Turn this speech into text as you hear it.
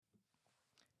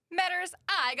Meaders,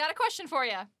 I got a question for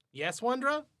you. Yes,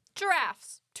 Wondra?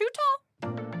 Giraffes, too tall?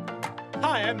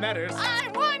 Hi, I'm Meaders.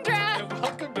 I'm Wondra. And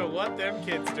welcome to What Them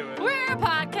Kids Doin. We're a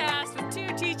podcast with two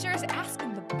teachers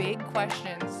asking the big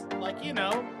questions. Like,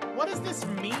 what does this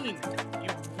mean, you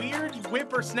weird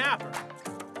whippersnapper?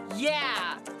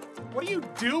 Yeah. What are you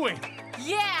doing?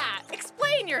 Yeah.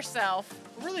 Explain yourself.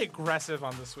 We're really aggressive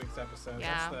on this week's episode.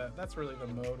 Yeah. That's really the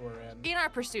mode we're in. In our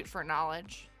pursuit for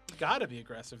knowledge. You gotta be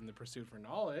aggressive in the pursuit for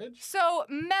knowledge. So,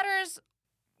 Meaders,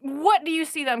 what do you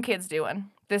see them kids doing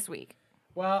this week?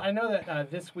 Well, I know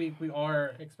that this week we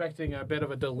are expecting a bit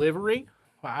of a delivery.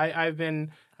 I've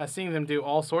been seeing them do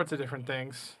all sorts of different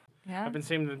things. Yeah. I've been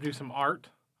seeing them do some art.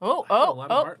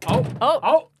 Art.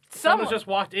 Someone just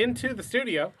walked into the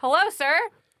studio. Hello, sir.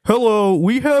 Hello,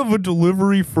 we have a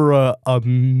delivery for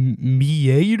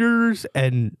Meaders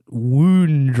and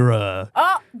Wondra.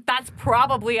 Oh, that's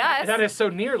probably us. That is so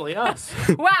nearly us.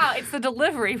 Wow, it's the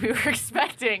delivery we were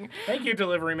expecting. Thank you,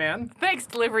 delivery man. Thanks,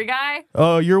 delivery guy.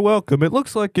 You're welcome. It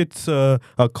looks like it's a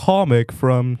comic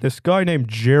from this guy named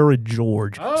Jared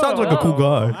George. Sounds like a cool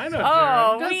guy. I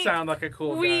know Jared. Does sound like a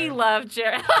cool guy. We love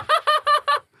Jared.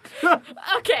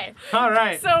 Okay. All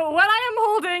right. So what I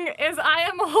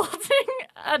am holding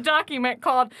a document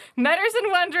called Meaders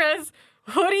and Wondra's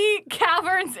Hoodie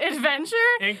Caverns Adventure.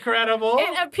 Incredible.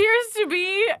 It appears to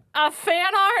be a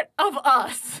fan art of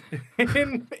us.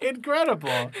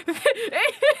 Incredible.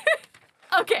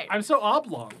 Okay. I'm so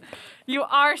oblong. You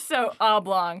are so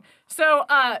oblong. So,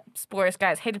 spoilers,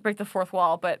 guys. Hate to break the fourth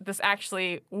wall, but this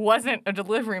actually wasn't a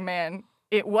delivery man.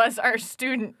 It was our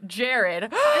student, Jared.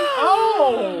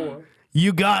 Oh!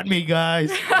 You got me, guys.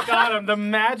 Got him. The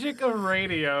magic of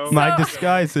radio. My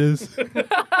disguises.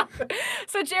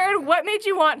 So, Jared, what made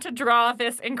you want to draw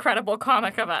this incredible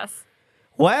comic of us?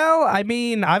 Well, I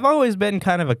mean, I've always been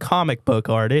kind of a comic book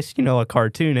artist, a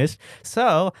cartoonist.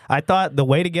 So I thought the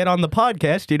way to get on the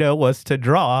podcast, was to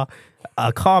draw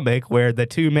a comic where the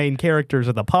two main characters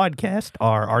of the podcast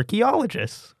are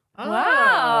archaeologists. Oh.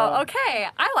 Wow. Okay.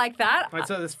 I like that. All right,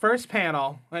 so this first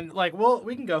panel, and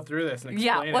we can go through this and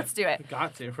explain it. Yeah, let's do it. We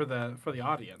got to for the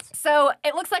audience. So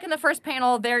it looks like in the first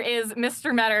panel there is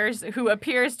Mr. Meaders, who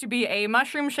appears to be a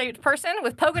mushroom-shaped person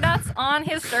with polka dots on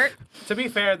his shirt. To be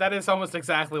fair, that is almost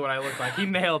exactly what I look like. He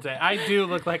nailed it. I do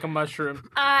look like a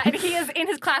mushroom. And he is in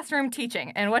his classroom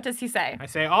teaching. And what does he say? I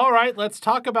say, all right, let's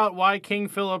talk about why King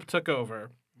Philip took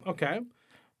over. Okay.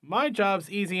 My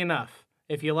job's easy enough.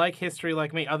 If you like history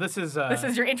like me. Oh, this is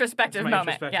your introspective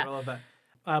moment. Introspective. Yeah. I love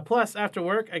that. Plus, after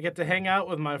work, I get to hang out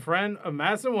with my friend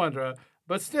Amaz and Wondra.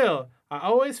 But still, I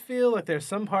always feel like there's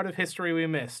some part of history we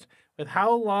missed. With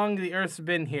how long the Earth's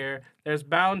been here, there's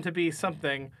bound to be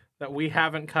something that we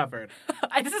haven't covered.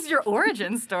 This is your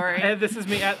origin story. And this is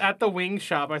me at the wing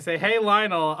shop. I say, hey,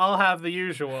 Lionel, I'll have the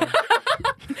usual.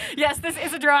 Yes, this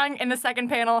is a drawing in the second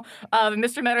panel of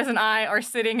Mr. Meaders and I are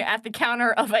sitting at the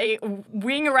counter of a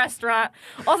wing restaurant.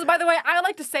 Also, by the way, I would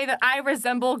like to say that I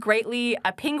resemble greatly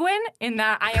a penguin in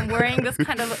that I am wearing this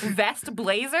kind of vest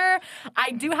blazer.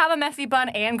 I do have a messy bun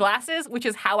and glasses, which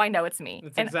is how I know it's me.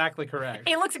 That's exactly correct.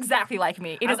 It looks exactly like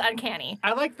me. It is uncanny.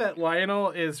 I like that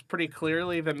Lionel is pretty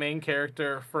clearly the main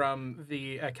character from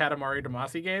the Katamari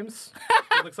Damacy games.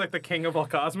 He looks like the king of all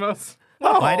cosmos.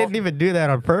 Oh, I didn't even do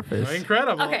that on purpose.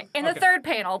 Incredible. Okay, in the third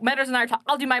panel, Meaders and I are talking.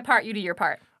 I'll do my part, you do your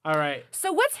part. All right.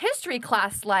 So what's history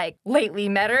class like lately,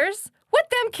 Meaders?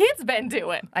 What them kids been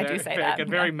doing? I do say that.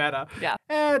 Very meta. Yeah.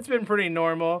 It's been pretty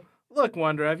normal. Look,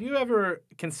 Wondra, have you ever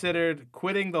considered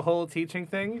quitting the whole teaching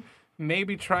thing?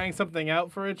 Maybe trying something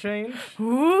out for a change?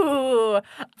 Ooh.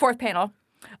 Fourth panel.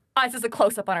 This is a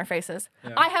close-up on our faces.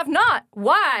 Yeah. I have not.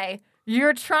 Why?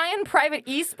 You're trying private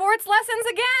esports lessons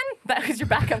again? That was your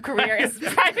backup career, is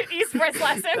private esports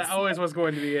lessons? That always was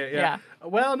going to be it, yeah.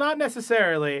 Well, not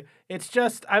necessarily. It's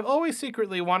just, I've always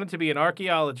secretly wanted to be an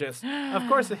archaeologist. Of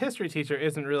course, a history teacher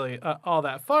isn't really all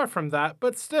that far from that,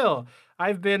 but still,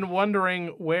 I've been wondering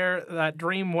where that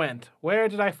dream went. Where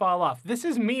did I fall off? This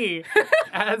is me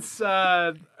as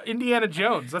Indiana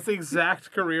Jones. That's the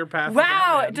exact career path.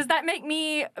 Wow, does that make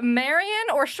me Marion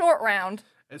or Short Round?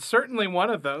 It's certainly one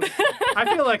of those.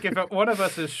 I feel like if one of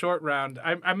us is short round,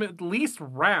 I'm at least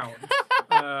round.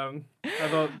 Large.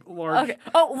 Okay.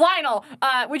 Oh, Lionel.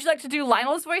 Would you like to do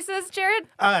Lionel's voices, Jared?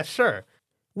 Sure.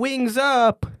 Wings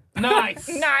up. Nice.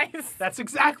 Nice. That's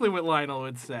exactly what Lionel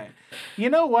would say. You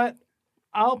know what?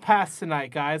 I'll pass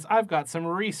tonight, guys. I've got some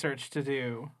research to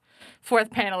do. Fourth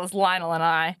panel is Lionel and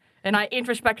I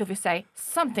introspectively say,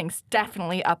 something's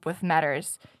definitely up with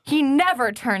Meaders. He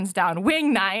never turns down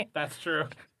wing night. That's true.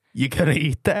 You gonna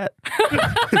eat that?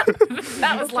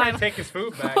 That was Lionel. Take his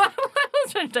food back. I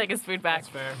was trying to take his food back. That's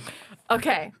fair.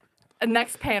 Okay.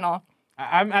 Next panel.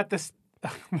 I'm at the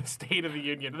State of the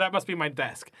Union. That must be my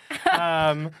desk.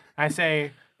 I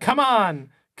say, come on.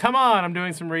 I'm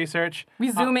doing some research. We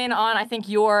zoom in on, I think,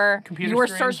 your Computer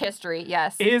search history.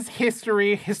 Yes. Is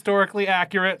history historically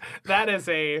accurate? That is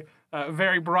a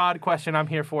very broad question. I'm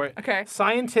here for it. Okay.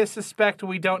 Scientists suspect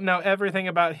we don't know everything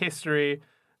about history.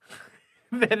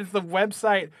 That is the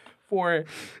website for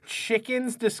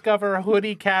Chickens Discover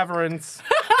Hoodie Caverns.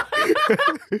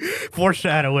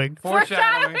 Foreshadowing.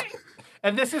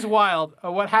 And this is wild.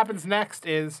 What happens next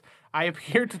is I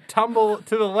appear to tumble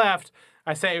to the left.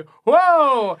 I say,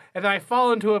 whoa! And then I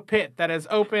fall into a pit that has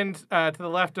opened to the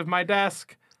left of my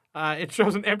desk. It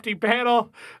shows an empty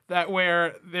panel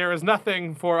where there is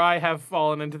nothing, for I have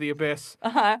fallen into the abyss.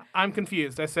 Uh-huh. I'm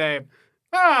confused. I say,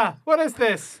 what is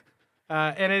this?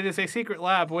 And it is a secret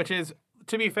lab, which is,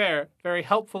 to be fair, very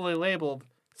helpfully labeled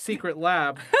secret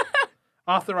lab.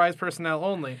 Authorized personnel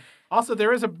only. Also,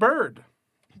 there is a bird.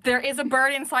 There is a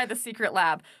bird inside the secret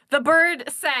lab. The bird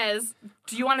says,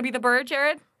 do you want to be the bird,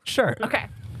 Jared? Sure. Okay.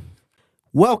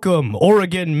 Welcome,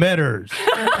 Oregon Meaders.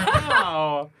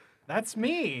 Oh, that's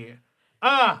me.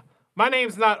 My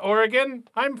name's not Oregon.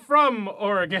 I'm from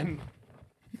Oregon.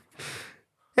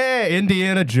 Hey,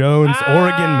 Indiana Jones,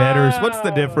 Oregon Meaders. What's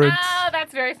the difference? Oh,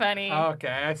 that's very funny. Okay,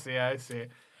 I see.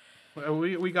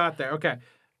 We got there. Okay.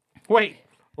 Wait,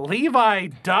 Levi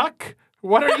Duck?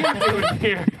 What are you doing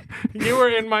here? You were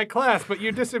in my class, but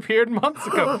you disappeared months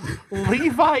ago.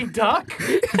 Levi Duck?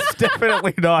 It's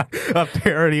definitely not a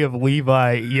parody of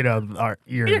Levi, your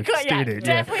You're good, student.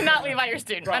 yeah. Definitely not Levi, your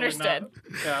student. Probably Understood. not.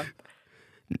 Yeah.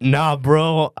 Nah,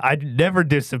 bro, I never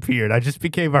disappeared. I just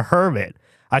became a hermit.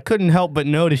 I couldn't help but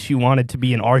notice you wanted to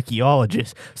be an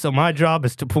archaeologist, so my job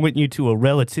is to point you to a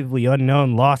relatively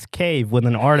unknown lost cave with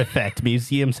an artifact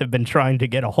museums have been trying to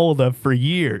get a hold of for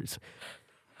years.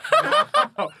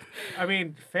 I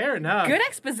mean, fair enough. Good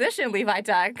exposition, Levi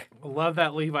Duck. Love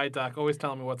that Levi Duck. Always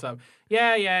telling me what's up.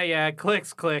 Yeah.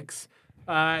 Clicks.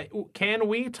 Can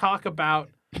we talk about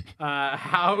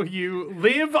how you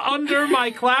live under my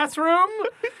classroom?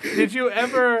 Did you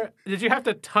have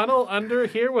to tunnel under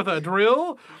here with a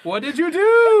drill? What did you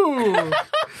do?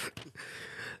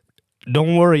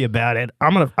 Don't worry about it.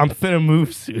 I'm finna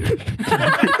move soon.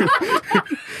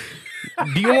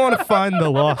 Do you want to find the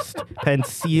lost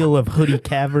pencil of Hoodie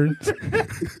Caverns?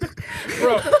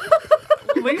 Bro,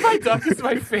 Levi Duck is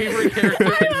my favorite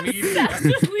character in media.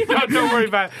 Don't worry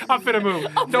about it. I'm finna move.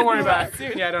 Don't worry about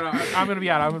it. Yeah, no. I'm gonna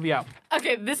be out.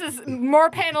 Okay, this is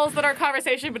more panels than our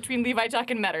conversation between Levi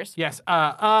Duck and Meaders. Yes.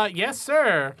 Yes,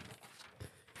 sir.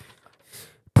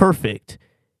 Perfect.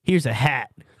 Here's a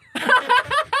hat.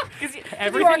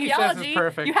 Everything he says is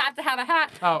perfect. You have to have a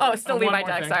hat. Oh, Still one Levi more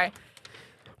Duck, thing. sorry.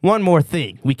 One more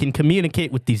thing. We can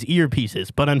communicate with these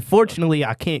earpieces, but unfortunately,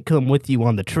 I can't come with you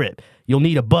on the trip. You'll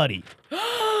need a buddy. Ooh.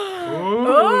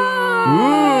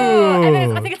 And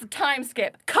then I think it's a time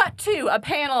skip. Cut to a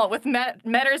panel with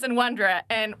Meaders and Wondra,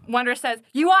 and Wondra says,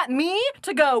 "You want me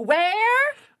to go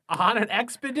where?" On an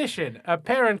expedition.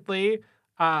 Apparently,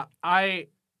 I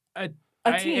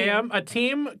am a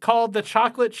team called the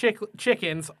Chocolate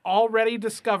Chickens already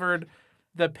discovered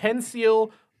the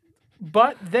pencil,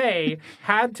 but they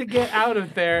had to get out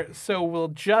of there, so we'll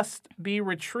just be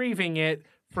retrieving it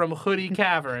from Hoodie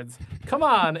Caverns. Come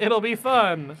on, it'll be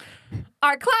fun.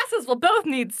 Our classes will both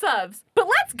need subs, but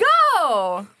let's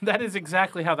go! That is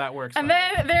exactly how that works. And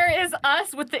then there is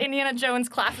us with the Indiana Jones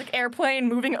classic airplane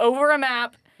moving over a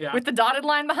map with the dotted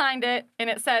line behind it,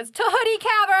 and it says, "To Hoodie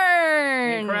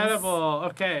Caverns!" Incredible.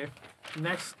 Okay,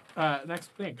 next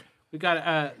thing. We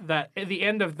got that at the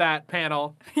end of that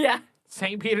panel. Yeah.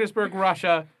 St. Petersburg,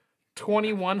 Russia,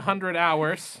 2100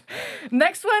 hours.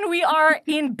 Next one, we are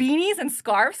in beanies and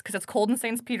scarves because it's cold in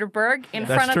St. Petersburg in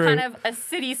front of kind of a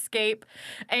cityscape.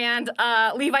 And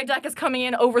Levi Duck is coming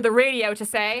in over the radio to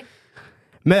say,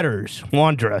 Meaders,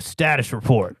 Wondra, status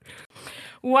report.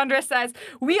 Wondra says,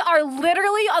 "We are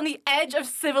literally on the edge of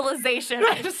civilization."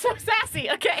 I'm just so sassy,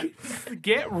 okay?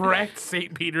 Get wrecked,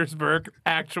 St. Petersburg,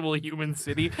 actual human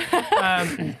city.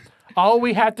 All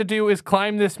we had to do is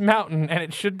climb this mountain, and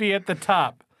it should be at the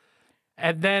top.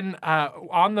 And then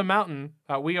on the mountain,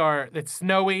 it's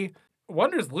snowy.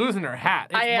 Wondra's losing her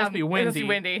hat. It must be windy. It must be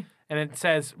windy. And it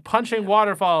says, punching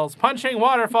waterfalls.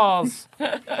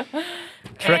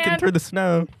 Trekking through the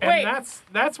snow. And wait,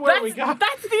 that's where we got.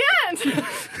 That's the end. Sharon,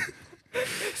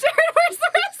 where's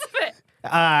the rest of it?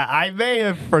 I may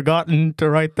have forgotten to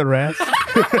write the rest.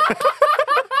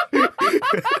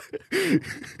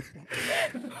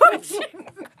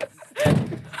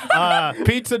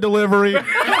 Pizza delivery.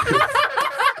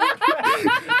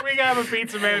 We have a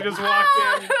pizza man who just walked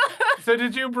in. So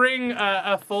did you bring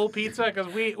a full pizza? Because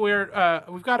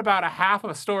we've got about a half of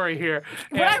a story here.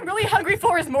 What I'm really hungry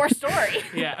for is more story.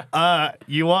 Yeah.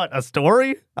 You want a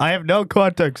story? I have no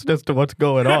context as to what's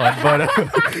going on, but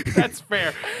That's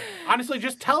fair. Honestly,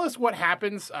 just tell us what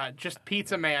happens. Just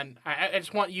Pizza Man. I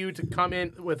just want you to come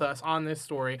in with us on this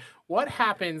story. What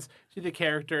happens to the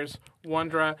characters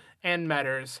Wondra and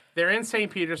Meaders? They're in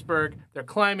St. Petersburg. They're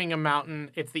climbing a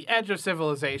mountain. It's the edge of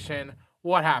civilization.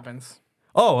 What happens?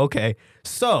 Oh, okay.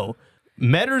 So,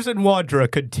 Meaders and Wondra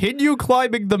continue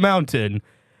climbing the mountain,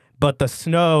 but the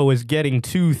snow is getting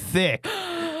too thick.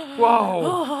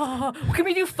 Whoa. Can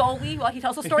we do Foley while he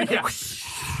tells the story? Yeah.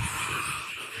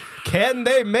 Can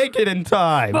they make it in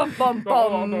time? Bum, bum,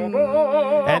 bum.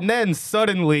 And then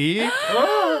suddenly,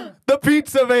 the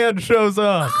pizza man shows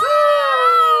up.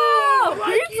 Oh,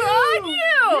 Like pizza on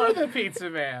You're you! the Pizza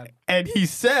Man. And he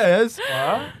says,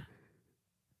 What?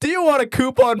 do you want a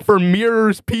coupon for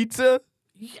Mirror's Pizza?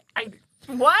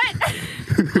 What?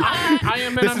 I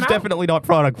am in This a is mountain. definitely not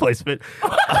product placement.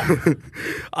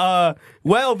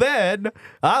 Well then,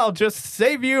 I'll just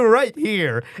save you right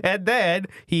here. And then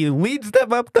he leads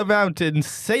them up the mountain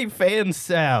safe and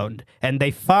sound. And they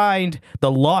find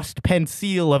the lost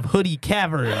pencil of Hoodie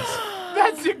Caverns.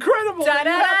 That's incredible. that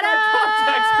You have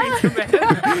that context, Pizza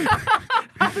Man.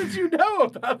 How did you know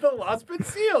about the Lost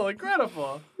Seal?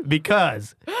 Incredible.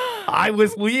 Because I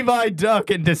was Levi Duck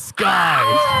in disguise.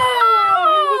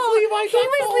 He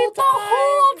was Levi the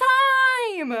whole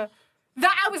time.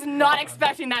 I was not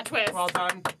expecting that twist. Well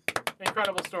done.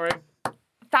 Incredible story.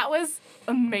 That was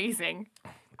amazing.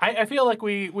 I feel like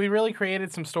we really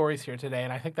created some stories here today,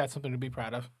 and I think that's something to be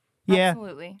proud of. Yeah.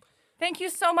 Absolutely. Thank you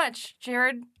so much,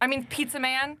 Jared. I mean, Pizza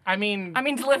Man. I mean,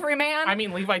 Delivery Man.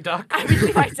 Levi Duck. I mean,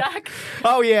 Levi Duck.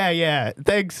 Oh, yeah.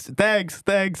 Thanks.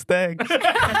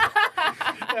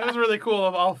 That was really cool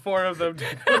of all four of them to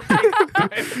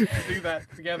do that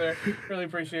together. Really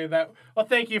appreciate that. Well,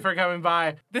 thank you for coming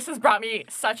by. This has brought me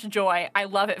such joy. I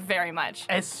love it very much.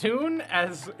 As soon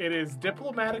as it is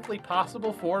diplomatically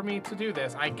possible for me to do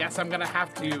this, I guess I'm going to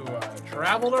have to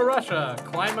travel to Russia,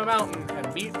 climb a mountain,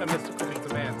 and meet the mystical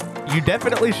Pizza Man. You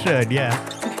definitely should, yeah.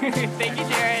 Thank you,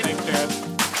 Jared. Thanks,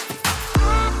 Jared.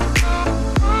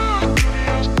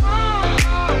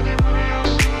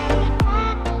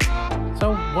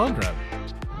 So, Wondra,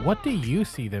 what do you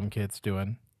see them kids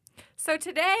doing? So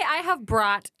today I have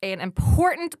brought an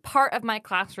important part of my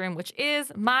classroom, which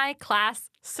is my class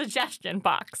suggestion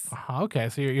box. Okay,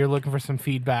 so you're looking for some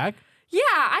feedback. Yeah,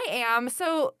 I am.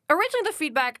 So originally the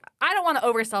feedback, I don't want to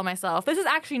oversell myself. This is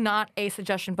actually not a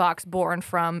suggestion box born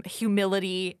from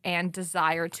humility and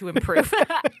desire to improve.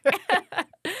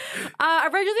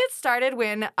 Originally it started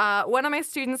when one of my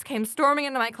students came storming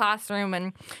into my classroom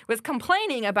and was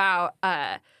complaining about,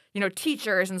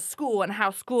 teachers and school and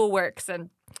how school works. And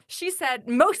she said,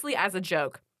 mostly as a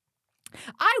joke,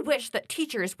 I wish that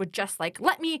teachers would just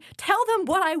let me tell them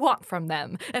what I want from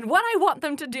them and what I want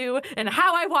them to do and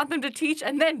how I want them to teach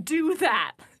and then do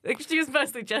that. She was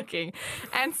mostly joking.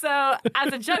 And so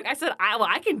as a joke, I said,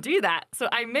 I can do that. So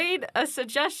I made a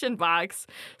suggestion box.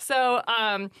 So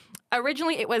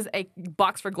originally it was a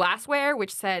box for glassware,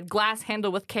 which said glass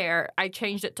handle with care. I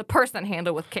changed it to person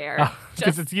handle with care.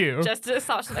 Because it's you. Just to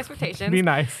solve some expectations. Be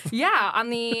nice. Yeah, on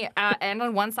the end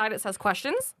on one side it says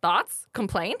questions, thoughts,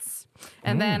 complaints.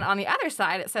 And then on the other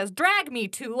side it says, drag me,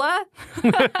 Tula.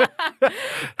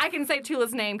 I can say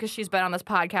Tula's name because she's been on this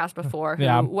podcast before,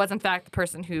 who was in fact the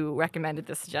person who recommended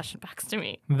this suggestion box to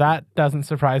me. That doesn't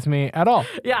surprise me at all.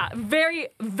 Yeah, very,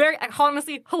 very,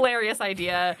 honestly, hilarious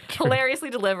idea, hilariously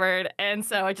delivered. And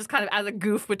so I just kind of, as a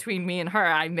goof between me and her,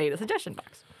 I made a suggestion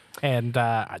box. And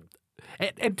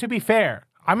to be fair,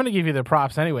 I'm going to give you the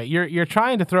props anyway. You're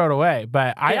trying to throw it away,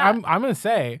 but I'm going to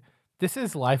say this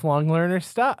is lifelong learner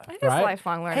stuff, It is right?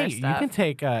 lifelong learner stuff. stuff. You can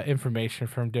take information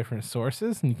from different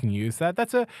sources and you can use that.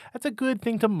 That's a good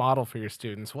thing to model for your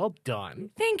students. Well done.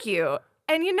 Thank you.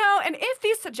 And and if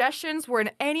these suggestions were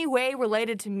in any way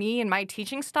related to me and my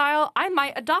teaching style, I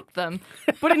might adopt them.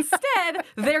 But instead,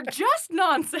 they're just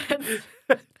nonsense.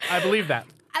 I believe that.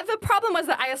 The problem was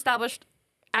that I established,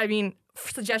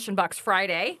 Suggestion Box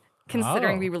Friday,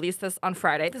 considering we released this on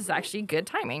Friday. This is actually good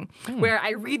timing, where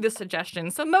I read the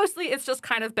suggestions. So mostly it's just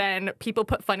kind of been people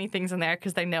put funny things in there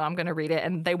because they know I'm going to read it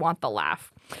and they want the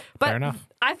laugh. But Fair enough.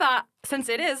 I thought, since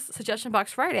it is Suggestion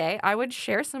Box Friday, I would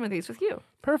share some of these with you.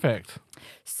 Perfect.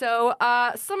 So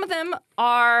some of them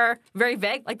are very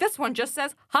vague. Like this one just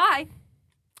says, hi.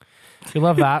 We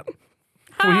love that.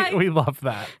 Hi. We love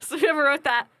that. So whoever wrote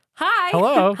that, hi.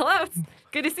 Hello. Hello. It's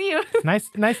good to see you. Nice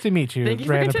to meet you, Thank you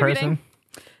for random contributing. person.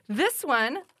 This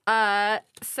one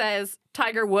says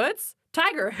Tiger Woods,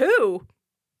 Tiger who?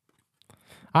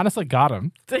 Honestly, got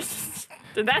him. That's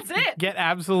it. Get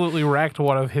absolutely wrecked,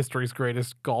 one of history's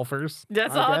greatest golfers.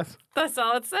 That's all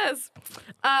it says.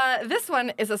 This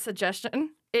one is a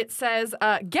suggestion. It says,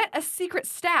 get a secret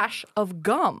stash of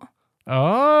gum.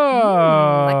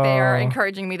 Oh. Like they are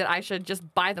encouraging me that I should just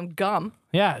buy them gum.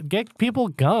 Yeah, get people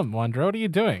gum, Wondra. What are you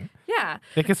doing? Yeah.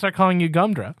 They can start calling you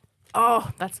Gumdra.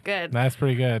 Oh, that's good. That's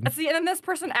pretty good. See, and then this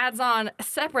person adds on a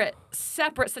separate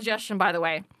suggestion, by the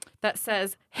way, that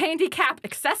says handicap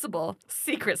accessible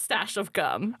secret stash of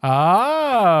gum.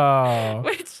 Oh.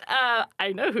 Which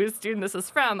I know whose student this is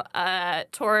from,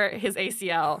 tore his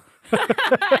ACL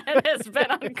and has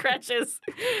been on crutches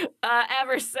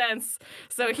ever since.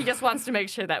 So he just wants to make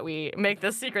sure that we make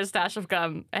this secret stash of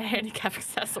gum handicap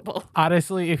accessible.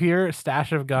 Honestly, if your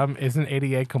stash of gum isn't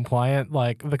ADA compliant,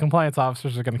 like the compliance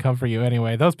officers are going to come for you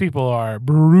anyway. Those people are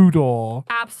brutal.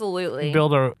 Absolutely.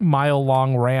 Build a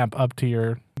mile-long ramp up to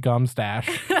your gum stash.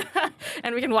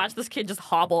 And we can watch this kid just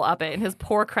hobble up it in his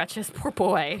poor crutches. Poor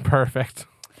boy. Perfect.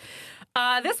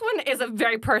 This one is a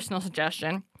very personal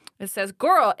suggestion. It says,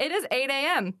 girl, it is 8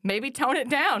 a.m. Maybe tone it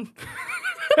down.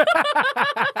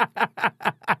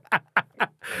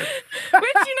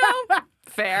 Which,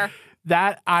 fair.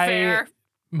 Fair.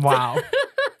 Wow.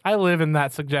 I live in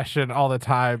that suggestion all the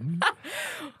time.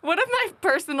 One of my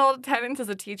personal tenets as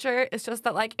a teacher is just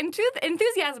that, like,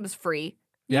 enthusiasm is free.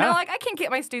 You Yeah. know, like, I can't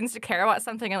get my students to care about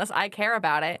something unless I care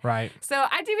about it. Right. So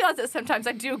I do realize that sometimes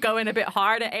I do go in a bit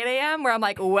hard at 8 a.m. where I'm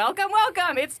like, welcome,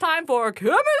 it's time for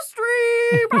chemistry.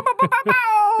 Bow, bow, bow,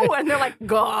 bow, bow. And they're like,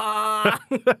 gah.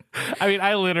 I mean,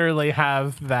 I literally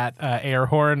have that air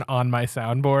horn on my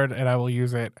soundboard, and I will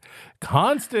use it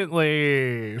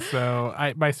constantly. So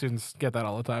my students get that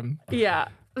all the time. Yeah.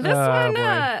 This one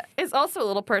is also a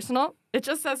little personal. It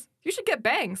just says, you should get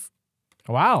bangs.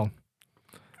 Wow.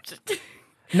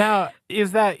 Now,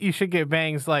 is that you should get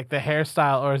bangs like the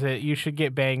hairstyle, or is it you should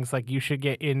get bangs like you should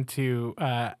get into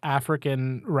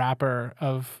African rapper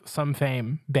of some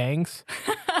fame, bangs?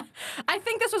 I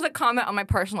think this was a comment on my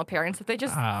personal appearance that they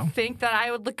just think that I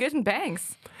would look good in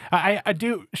bangs. I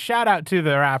do shout out to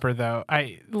the rapper though.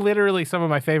 Literally some of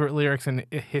my favorite lyrics in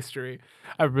history.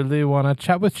 I really want to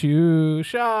chat with you,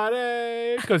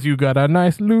 Shawty, because you got a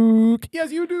nice look.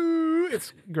 Yes, you do.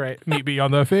 It's great. Meet me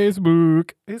on the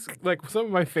Facebook. It's like some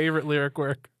of my favorite lyric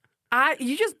work.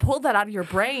 You just pulled that out of your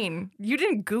brain. You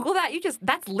didn't Google that.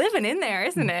 That's living in there,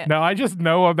 isn't it? No, I just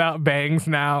know about bangs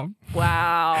now.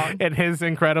 Wow. And his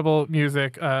incredible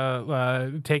music,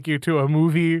 take you to a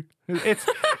movie. It's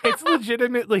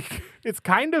legitimately, it's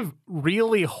kind of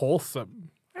really wholesome.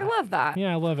 I love that.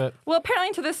 Yeah, I love it. Well,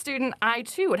 apparently to this student, I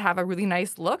too would have a really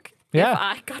nice look if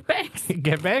I got bangs.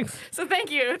 Get bangs. So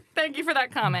thank you. Thank you for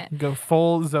that comment. Go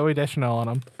full Zooey Deschanel on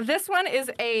them. This one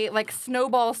is a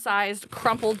snowball-sized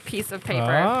crumpled piece of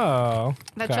paper. Oh.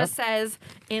 That okay. just says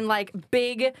in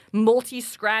big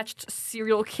multi-scratched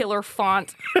serial killer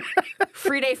font,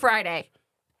 Free Day Friday.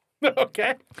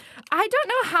 Okay. I don't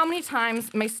know how many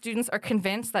times my students are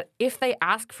convinced that if they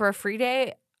ask for a free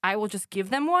day, I will just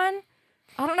give them one.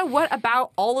 I don't know what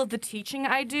about all of the teaching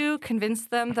I do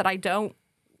convinced them that I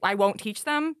won't teach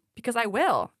them, because I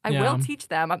will. I will teach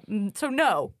them. So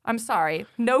no, I'm sorry.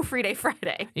 No Free Day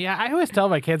Friday. Yeah, I always tell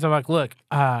my kids, I'm like, look,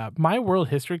 my world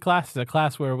history class is a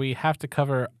class where we have to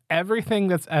cover everything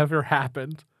that's ever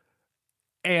happened.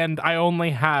 And I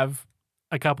only have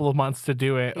a couple of months to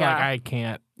do it. Yeah. Like, I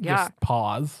can't just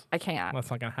pause. I can't. That's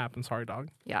not going to happen. Sorry, dog.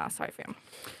 Yeah, sorry, fam.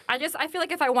 I feel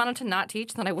like if I wanted to not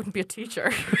teach, then I wouldn't be a teacher.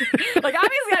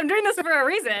 Obviously, I'm doing this for a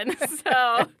reason.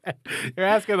 So you're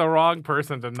asking the wrong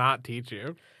person to not teach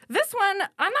you. This one,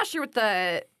 I'm not sure what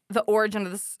the origin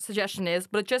of this suggestion is,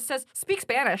 but it just says, speak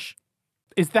Spanish.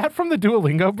 Is that from the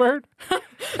Duolingo bird?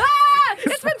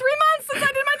 It's been 3 months since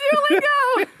I did my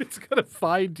Duolingo. It's going to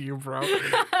find you, bro.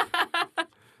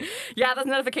 Yeah, those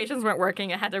notifications weren't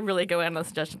working. I had to really go in the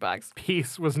suggestion box.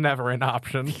 Peace was never an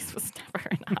option. Peace was never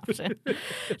an option.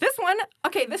 This one,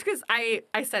 okay, this because I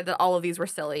said that all of these were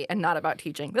silly and not about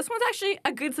teaching. This one's actually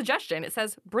a good suggestion. It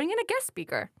says, bring in a guest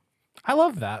speaker. I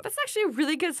love that. That's actually a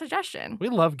really good suggestion. We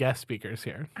love guest speakers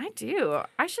here. I do.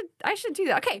 I should do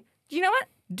that. Okay, you know what?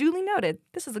 Duly noted.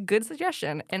 This is a good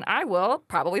suggestion, and I will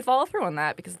probably follow through on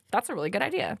that because that's a really good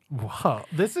idea. Whoa.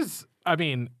 This is,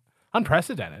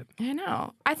 unprecedented. I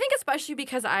know. I think especially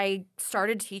because I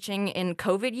started teaching in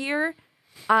COVID year,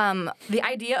 the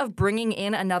idea of bringing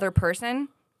in another person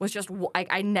was just,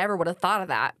 I never would have thought of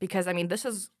that because, this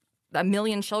is 1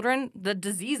 million children. The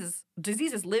diseases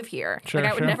live here. Sure,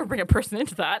 I would never bring a person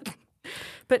into that.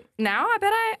 But now I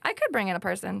bet I could bring in a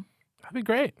person. That'd be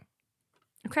great.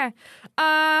 Okay.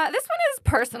 This one is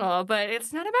personal, but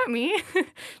it's not about me.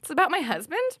 It's about my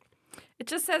husband. It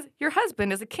just says, your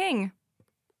husband is a king.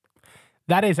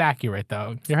 That is accurate,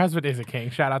 though. Your husband is a king.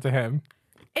 Shout out to him.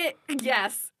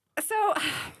 Yes. So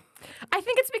I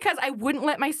think it's because I wouldn't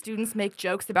let my students make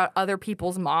jokes about other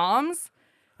people's moms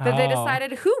that they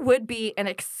decided who would be an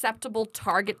acceptable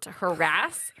target to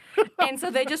harass. And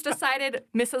so they just decided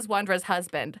Mrs. Wondra's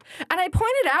husband. And I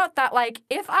pointed out that, like,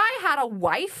 if I had a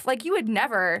wife, like, you would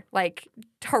never, like,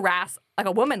 harass, like,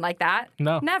 a woman like that.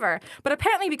 No. Never. But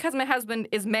apparently because my husband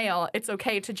is male, it's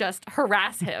okay to just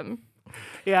harass him.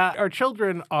 Yeah, our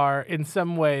children are, in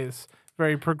some ways,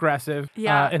 very progressive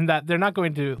in that they're not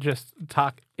going to just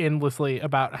talk endlessly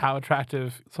about how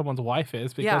attractive someone's wife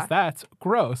is because that's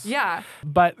gross. Yeah.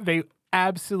 But they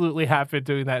absolutely have been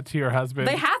doing that to your husband.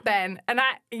 They have been, and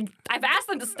I've asked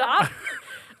them to stop.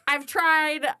 I've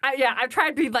tried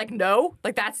being like, no,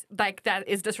 like that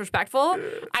is disrespectful.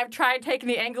 I've tried taking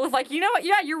the angle of like, you know what?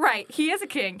 Yeah, you're right. He is a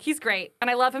king. He's great, and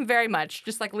I love him very much.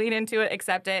 Just like lean into it,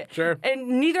 accept it. Sure.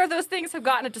 And neither of those things have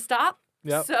gotten it to stop.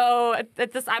 Yep. So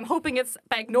I'm hoping it's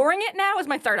by ignoring it now is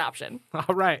my third option.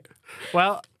 All right.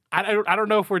 Well, I don't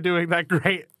know if we're doing that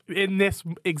great in this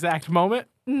exact moment.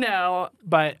 No.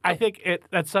 But I think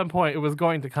at some point it was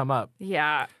going to come up.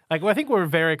 Yeah. Like, I think we're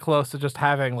very close to just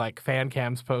having like fan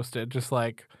cams posted, just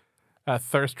like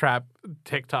thirst trap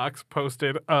TikToks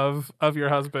posted of your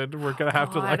husband. We're gonna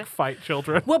have to like fight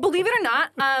children. Well, believe it or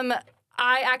not,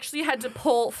 I actually had to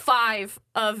pull 5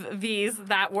 of these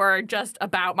that were just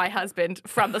about my husband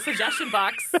from the suggestion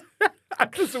box.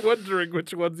 I'm just wondering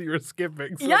which ones you were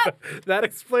skipping. So Yep. that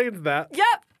explains that.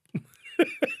 Yep.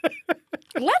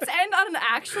 Let's end on an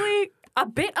actually a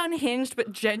bit unhinged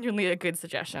but genuinely a good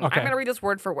suggestion. Okay. I'm going to read this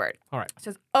word for word. All right. It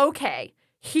says, okay,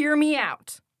 hear me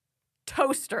out.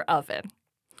 Toaster oven.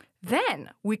 Then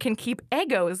we can keep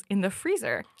Eggos in the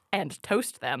freezer and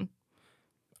toast them.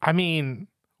 I mean,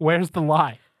 where's the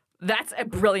lie? That's a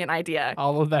brilliant idea.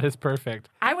 All of that is perfect.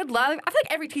 I feel like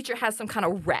every teacher has some kind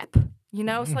of rep, you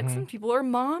know? So, like, some people are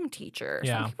mom teacher.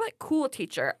 Yeah. Some people are like cool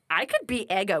teacher. I could be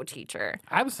Eggo teacher.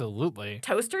 Absolutely.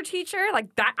 Toaster teacher?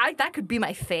 Like, that could be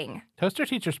my thing. Toaster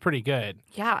teacher's pretty good.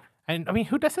 Yeah. And, I mean,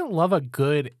 who doesn't love a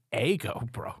good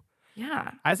Eggo, bro?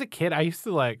 Yeah. As a kid, I used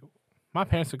to, like, my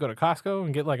parents would go to Costco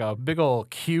and get, like, a big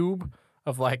old cube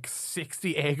of, like,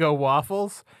 60 Eggo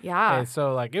waffles. Yeah. And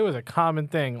so, like, it was a common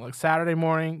thing. Like, Saturday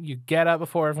morning, you get up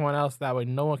before everyone else. That way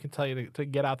no one can tell you to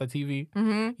get out the TV.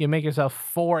 Mm-hmm. You make yourself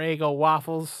 4 Eggo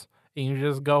waffles, and you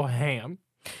just go ham.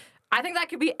 I think that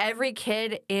could be every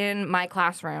kid in my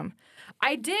classroom.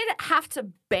 I did have to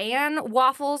ban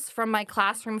waffles from my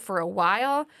classroom for a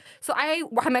while. So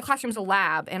my classroom's a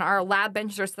lab, and our lab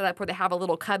benches are set up where they have a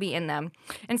little cubby in them.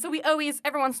 And so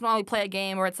every once in a while, we play a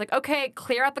game where it's like, okay,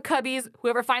 clear out the cubbies.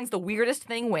 Whoever finds the weirdest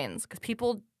thing wins, because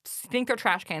people think they're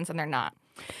trash cans and they're not.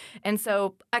 And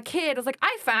so a kid was like,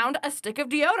 I found a stick of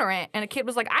deodorant. And a kid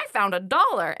was like, I found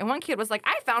 $1. And one kid was like,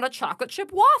 I found a chocolate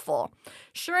chip waffle.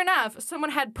 Sure enough,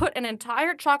 someone had put an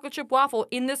entire chocolate chip waffle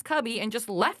in this cubby and just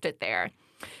left it there.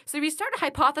 So we started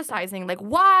hypothesizing, like,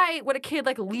 why would a kid,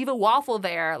 like, leave a waffle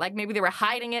there? Like, maybe they were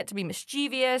hiding it to be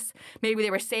mischievous. Maybe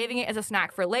they were saving it as a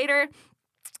snack for later.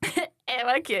 And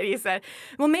one kid, he said,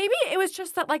 well, maybe it was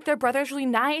just that, like, their brother's really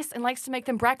nice and likes to make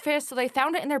them breakfast, so they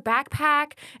found it in their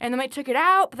backpack, and then they took it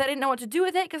out, but they didn't know what to do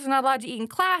with it because they're not allowed to eat in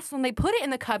class, and they put it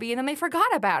in the cubby, and then they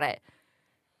forgot about it.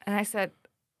 And I said,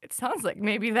 it sounds like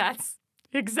maybe that's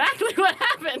exactly what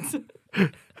happened.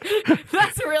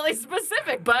 That's really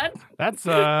specific, bud. That's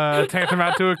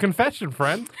tantamount to a confession,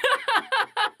 friend.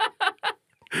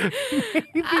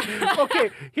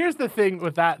 Okay, here's the thing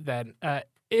with that then.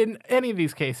 In any of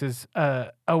these cases,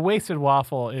 a wasted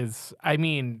waffle is, I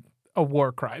mean, a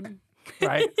war crime,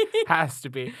 right? Has to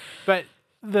be. But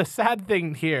the sad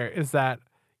thing here is that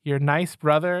your nice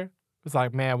brother was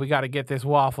like, man, we got to get this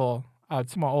waffle.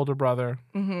 It's my older brother,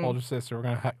 older sister.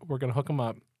 We're gonna hook them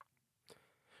up.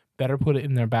 Better put it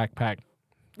in their backpack.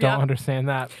 Don't understand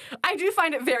that. I do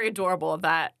find it very adorable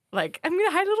that, like, I'm going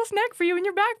to hide a little snack for you in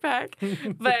your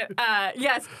backpack. But,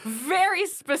 yes, very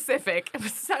specific. It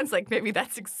sounds like maybe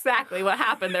that's exactly what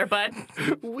happened there, bud.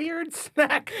 Weird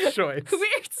snack choice.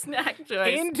 Weird snack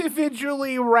choice.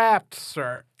 Individually wrapped,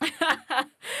 sir.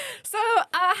 So,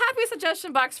 happy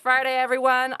Suggestion Box Friday,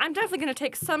 everyone. I'm definitely going to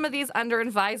take some of these under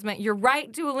advisement. You're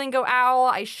right, Duolingo Owl.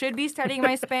 I should be studying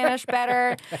my Spanish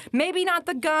better. Maybe not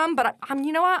the gum, but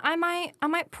you know what? I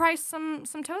might price some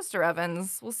toaster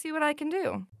ovens. We'll see what I can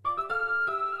do.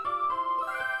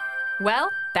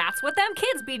 Well, that's what them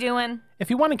kids be doing.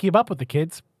 If you want to keep up with the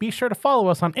kids, be sure to follow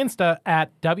us on Insta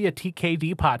at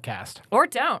WTKD Podcast. Or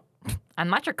don't. I'm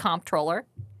not your comptroller.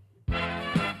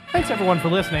 Thanks everyone for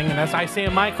listening, and as I say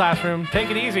in my classroom, take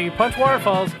it easy, punch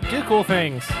waterfalls, do cool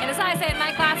things. And as I say in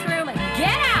my classroom,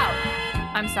 get out!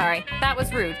 I'm sorry, that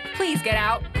was rude. Please get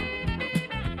out.